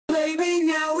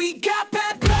now we got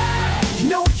bad blood. You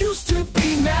know it used to be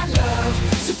mad love,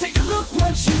 so take a look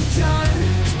what you've done.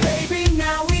 'Cause baby,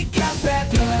 now we got bad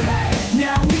blood.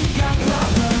 Now we got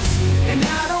problems, and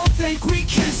I don't think we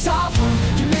can solve them.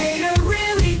 You made a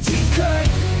really deep cut,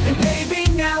 and baby,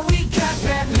 now we got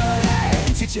bad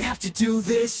blood. Did you have to do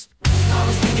this? I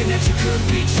was thinking that you could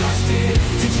be trusted.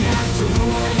 Did you have to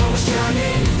ruin what was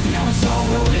shining? Now it's all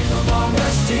rolling, all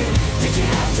rusted. Did you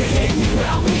have to hate me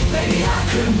well, weak lady? I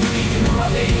couldn't believe you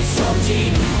were laying so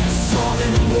deep. It's all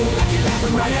in the mood like you're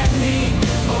laughing right at me.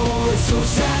 Oh, it's so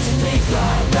sad to think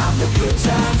about the good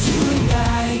times you and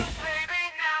I. Baby,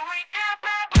 now we got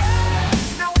bad blood.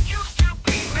 No, it used to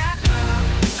be mad love.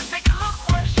 So take a look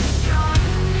what you've done.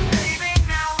 Baby,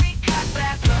 now we got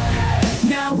bad blood.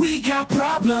 Now we got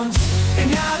problems, and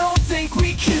I don't think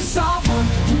we can solve them.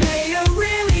 You made a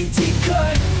really deep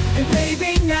cut, and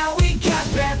baby, now we got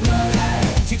bad blood.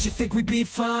 Did you think we'd be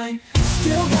fine?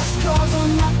 Still got scars on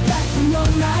my back from your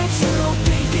nights. I don't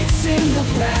think it's in the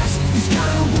past. These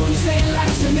kind of wounds, they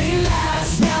last and they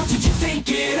last. Now did you think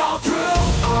it all through?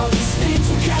 All these things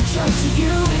will catch up to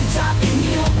you, and I can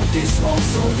heal, but this won't.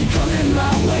 So if you come in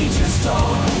my way, just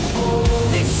don't.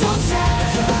 Oh, it's so sad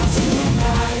about you and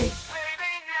I.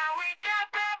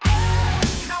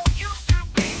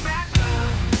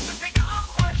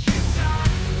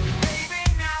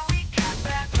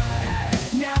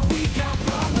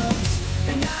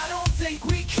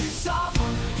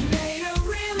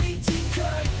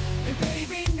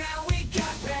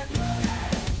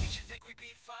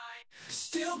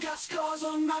 Still got scars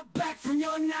on my back from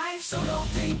your knife, so don't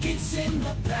think it's in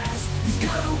the past. These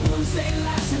kind of wounds, they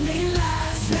last and they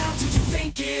last. Now did you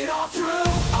think it all through?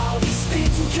 All these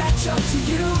things will catch up to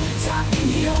you. Time can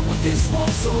heal, but this won't.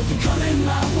 So if you're coming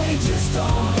my way, just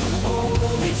don't.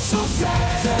 Oh, it's so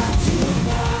sad that you and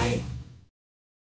I